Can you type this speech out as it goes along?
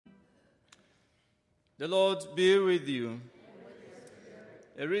The Lord be with you.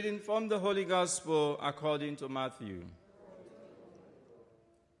 A reading from the Holy Gospel according to Matthew.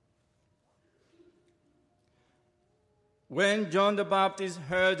 When John the Baptist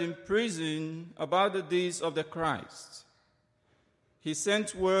heard in prison about the deeds of the Christ, he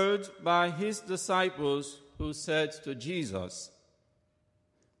sent word by his disciples who said to Jesus,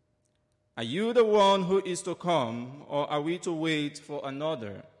 "Are you the one who is to come, or are we to wait for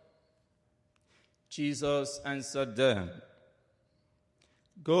another?" Jesus answered them,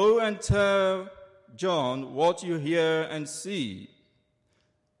 "Go and tell John what you hear and see.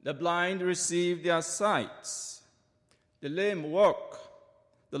 The blind receive their sight, the lame walk,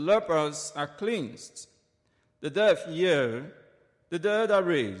 the lepers are cleansed, the deaf hear, the dead are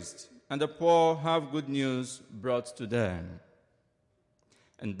raised, and the poor have good news brought to them.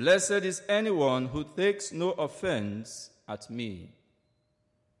 And blessed is anyone who takes no offense at me."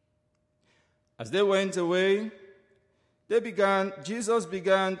 As they went away, Jesus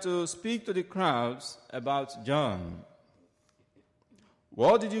began to speak to the crowds about John.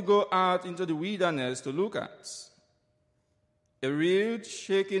 "What did you go out into the wilderness to look at? A reed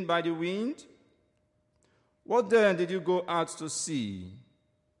shaken by the wind? What then did you go out to see?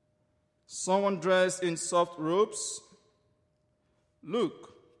 Someone dressed in soft robes?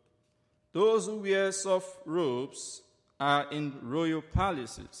 Look, those who wear soft robes are in royal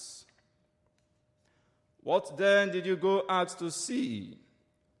palaces. What then did you go out to see?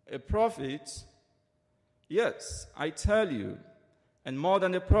 A prophet? Yes, I tell you, and more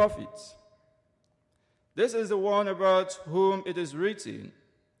than a prophet. This is the one about whom it is written,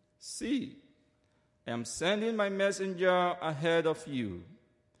 'See, I am sending my messenger ahead of you,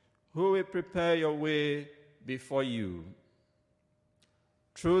 who will prepare your way before you.'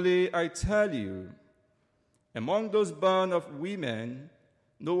 Truly, I tell you, among those born of women,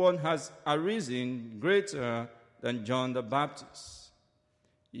 no one has arisen greater than John the Baptist.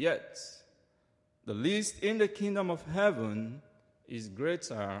 Yet, the least in the kingdom of heaven is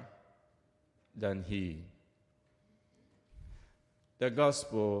greater than he." The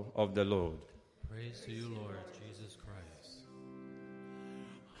Gospel of the Lord. Praise to you, Lord Jesus Christ.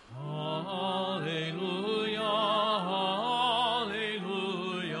 Hallelujah, hallelujah,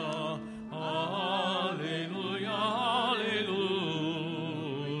 hallelujah, hallelujah.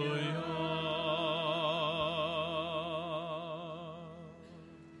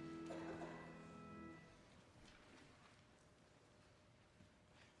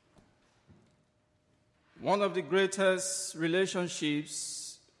 One of the greatest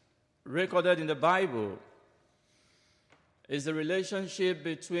relationships recorded in the Bible is the relationship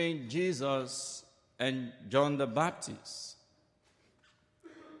between Jesus and John the Baptist.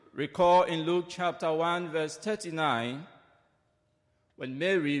 Recall in Luke chapter 1, verse 39, when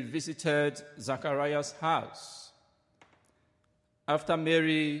Mary visited Zachariah's house. After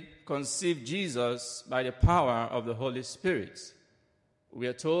Mary conceived Jesus by the power of the Holy Spirit, we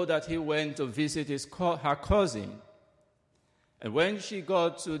are told that he went to visit her cousin. And when she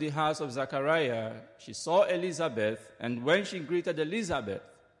got to the house of Zachariah, she saw Elizabeth, and when she greeted Elizabeth,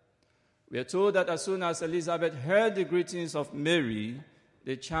 we are told that as soon as Elizabeth heard the greetings of Mary,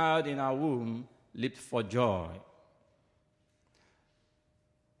 the child in her womb leaped for joy.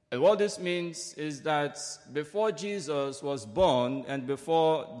 And what this means is that before Jesus was born and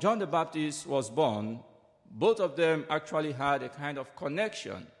before John the Baptist was born, both of them actually had a kind of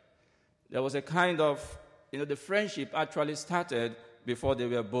connection. There was a kind of, the friendship actually started before they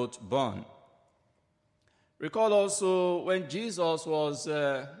were both born. Recall also when Jesus was,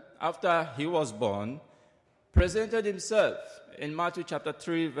 after he was born, presented himself in Matthew chapter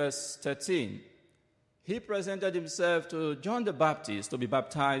 3, verse 13. He presented himself to John the Baptist to be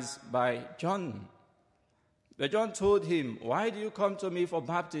baptized by John. But John told him, "Why do you come to me for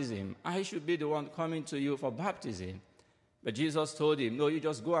baptism? I should be the one coming to you for baptism." But Jesus told him, "No, you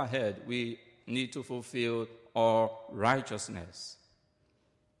just go ahead. We need to fulfill all righteousness."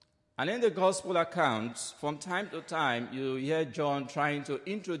 And in the gospel accounts, from time to time, you hear John trying to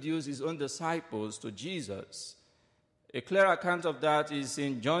introduce his own disciples to Jesus. A clear account of that is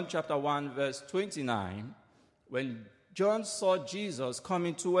in John chapter 1, verse 29, when John saw Jesus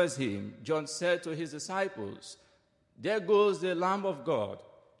coming towards him. John said to his disciples, "There goes the Lamb of God,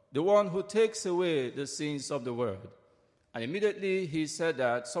 the one who takes away the sins of the world." And immediately he said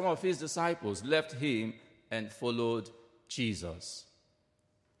that some of his disciples left him and followed Jesus.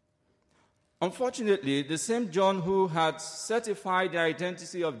 Unfortunately, the same John who had certified the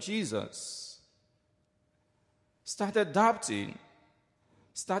identity of Jesus started doubting,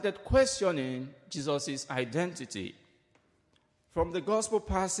 started questioning Jesus' identity. From the gospel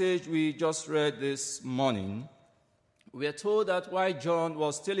passage we just read this morning, we are told that while John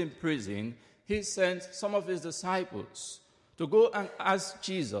was still in prison, he sent some of his disciples to go and ask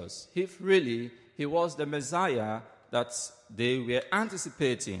Jesus if really he was the Messiah that they were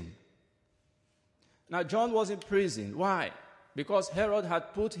anticipating. Now, John was in prison. Why? Because Herod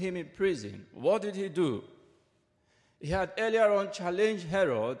had put him in prison. What did he do? He had earlier on challenged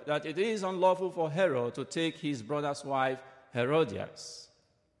Herod that it is unlawful for Herod to take his brother's wife, Herodias.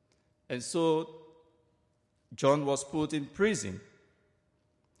 And so, John was put in prison.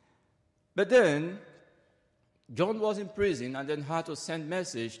 But then, John was in prison and then had to send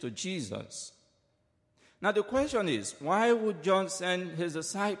message to Jesus. Now the question is, why would John send his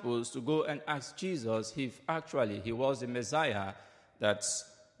disciples to go and ask Jesus if actually he was the Messiah that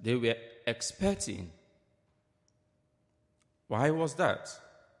they were expecting? Why was that?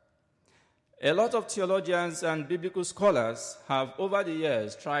 A lot of theologians and biblical scholars have over the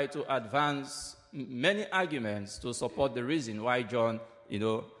years tried to advance many arguments to support the reason why John,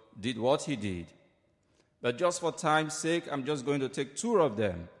 did what he did. But just for time's sake, I'm just going to take two of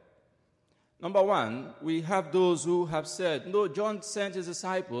them. Number one, we have those who have said, no, John sent his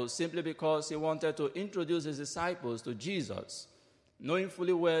disciples simply because he wanted to introduce his disciples to Jesus, knowing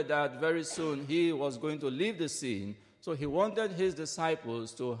fully well that very soon he was going to leave the scene. So he wanted his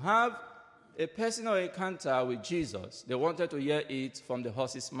disciples to have a personal encounter with Jesus. They wanted to hear it from the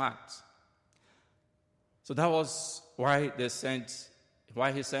horse's mouth. So that was why he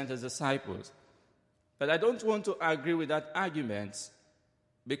sent his disciples. But I don't want to agree with that argument,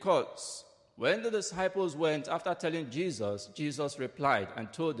 because when the disciples went after telling Jesus, Jesus replied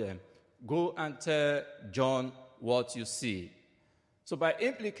and told them, go and tell John what you see. So by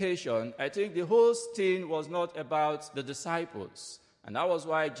implication, I think the whole thing was not about the disciples. And that was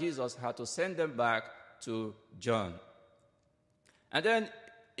why Jesus had to send them back to John. And then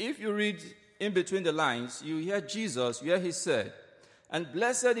if you read in between the lines, you hear Jesus where he said, and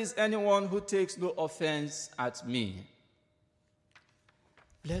blessed is anyone who takes no offense at me.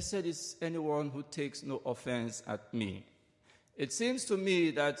 Blessed is anyone who takes no offense at me. It seems to me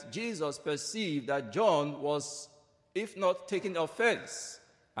that Jesus perceived that John was, if not taking offense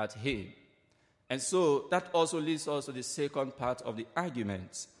at him. And so that also leads us to the second part of the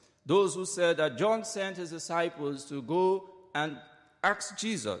argument. Those who said that John sent his disciples to go and ask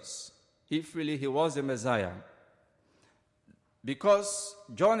Jesus if really he was the Messiah, because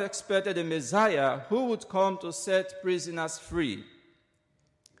John expected a Messiah who would come to set prisoners free.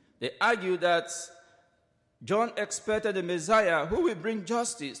 They argue that John expected a Messiah who will bring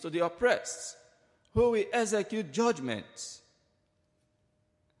justice to the oppressed, who will execute judgment,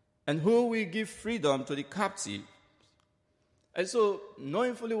 and who will give freedom to the captive. And so,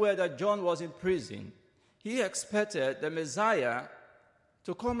 knowing fully well that John was in prison, he expected the Messiah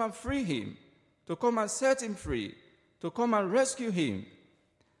to come and free him, to come and set him free, to come and rescue him.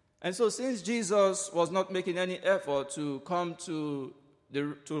 And so, since Jesus was not making any effort to come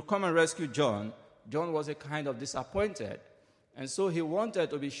and rescue John, John was a kind of disappointed. And so he wanted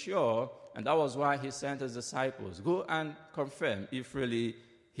to be sure, and that was why he sent his disciples, go and confirm if really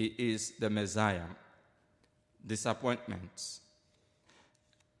he is the Messiah. Disappointment.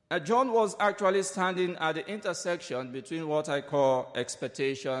 John was actually standing at the intersection between what I call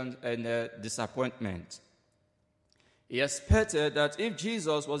expectation and disappointment. He expected that if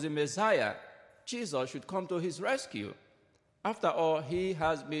Jesus was the Messiah, Jesus should come to his rescue. After all, he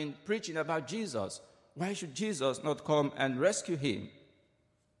has been preaching about Jesus. Why should Jesus not come and rescue him?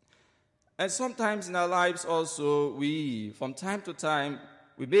 And sometimes in our lives also, from time to time,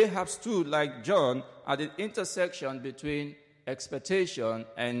 we may have stood like John at the intersection between expectation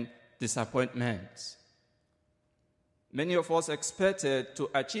and disappointment. Many of us expected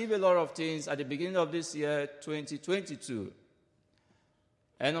to achieve a lot of things at the beginning of this year, 2022.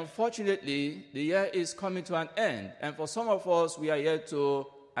 And unfortunately, the year is coming to an end. And for some of us, we are yet to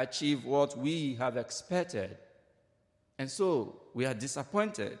achieve what we have expected. And so, we are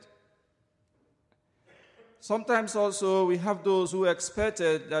disappointed. Sometimes also, we have those who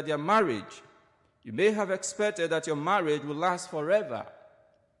expected that their marriage, you may have expected that your marriage will last forever,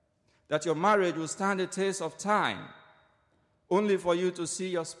 that your marriage will stand the test of time, only for you to see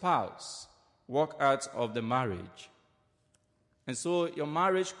your spouse walk out of the marriage. And so your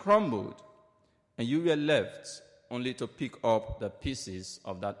marriage crumbled, and you were left only to pick up the pieces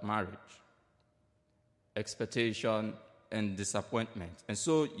of that marriage. Expectation and disappointment. And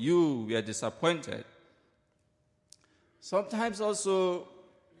so you were disappointed. Sometimes also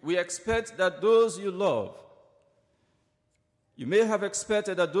we expect that those you love, you may have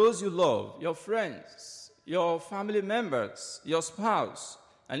expected that those you love, your friends, your family members, your spouse,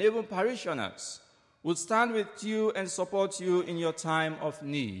 and even parishioners would stand with you and support you in your time of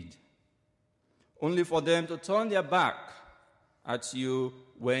need, only for them to turn their back at you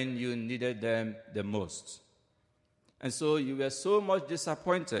when you needed them the most. And so you were so much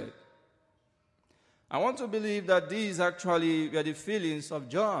disappointed. I want to believe that these actually were the feelings of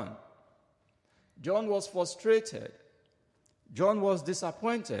John. John was frustrated. John was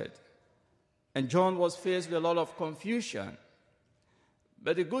disappointed. And John was faced with a lot of confusion.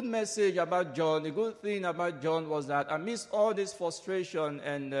 But the good message about John, the good thing about John was that amidst all this frustration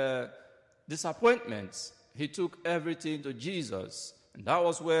and disappointments, he took everything to Jesus. And that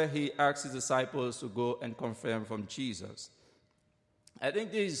was where he asked his disciples to go and confirm from Jesus. I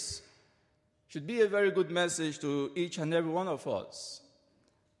think this should be a very good message to each and every one of us.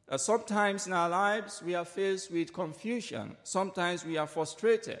 Sometimes in our lives we are faced with confusion. Sometimes we are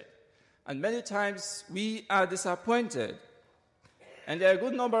frustrated. And many times we are disappointed. And there are a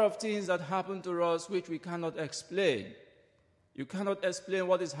good number of things that happen to us which we cannot explain. You cannot explain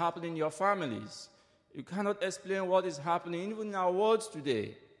what is happening in your families. You cannot explain what is happening even in our world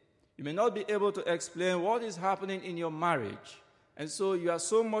today. You may not be able to explain what is happening in your marriage. And so you are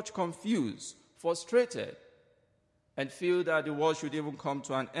so much confused, frustrated, and feel that the world should even come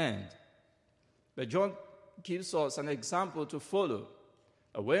to an end. But John gives us an example to follow.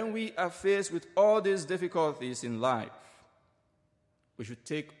 When we are faced with all these difficulties in life, we should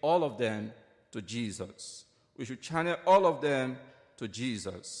take all of them to Jesus. We should channel all of them to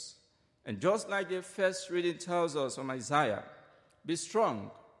Jesus. And just like the first reading tells us from Isaiah, be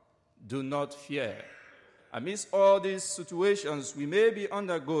strong, do not fear. Amidst all these situations we may be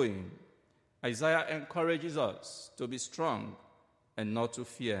undergoing, Isaiah encourages us to be strong and not to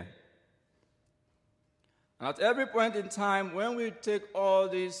fear. And at every point in time, when we take all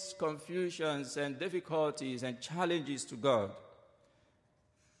these confusions and difficulties and challenges to God,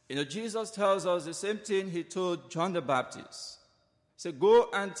 Jesus tells us the same thing he told John the Baptist. He said, go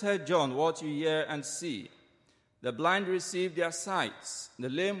and tell John what you hear and see. The blind receive their sights, the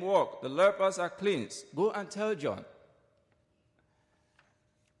lame walk, the lepers are cleansed. Go and tell John.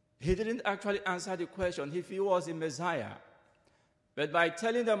 He didn't actually answer the question if he was the Messiah. But by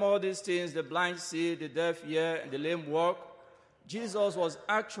telling them all these things, the blind see, the deaf hear, and the lame walk, Jesus was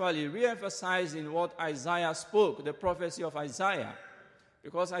actually re-emphasizing what Isaiah spoke, the prophecy of Isaiah.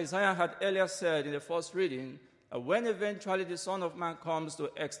 Because Isaiah had earlier said in the first reading, that when eventually the Son of Man comes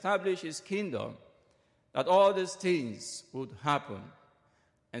to establish his kingdom, that all these things would happen.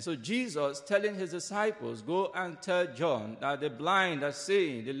 And so Jesus telling his disciples, go and tell John that the blind are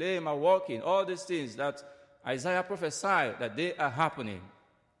seeing, the lame are walking, all these things that Isaiah prophesied that they are happening.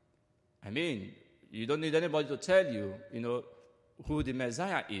 I mean, you don't need anybody to tell you, who the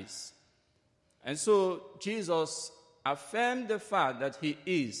Messiah is. And so Jesus affirmed the fact that he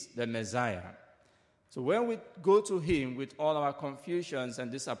is the Messiah. So when we go to him with all our confusions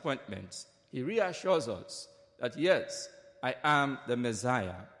and disappointments, he reassures us that yes, I am the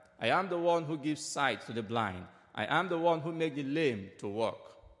Messiah. I am the one who gives sight to the blind. I am the one who makes the lame to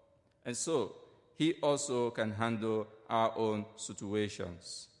walk. And so he also can handle our own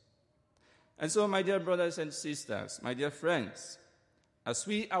situations. And so, my dear brothers and sisters, my dear friends, as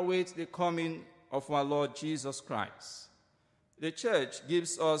we await the coming of our Lord Jesus Christ, the church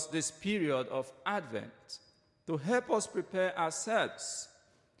gives us this period of Advent to help us prepare ourselves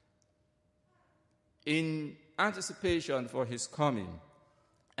in anticipation for his coming.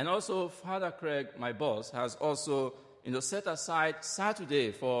 And also, Father Craig, my boss, has also set aside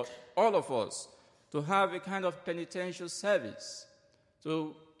Saturday for all of us to have a kind of penitential service.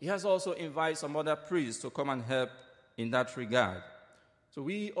 So he has also invited some other priests to come and help in that regard. So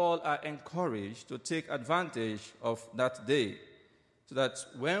we all are encouraged to take advantage of that day, so that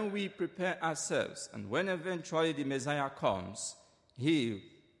when we prepare ourselves and when eventually the Messiah comes, he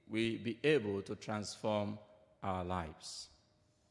will be able to transform our lives.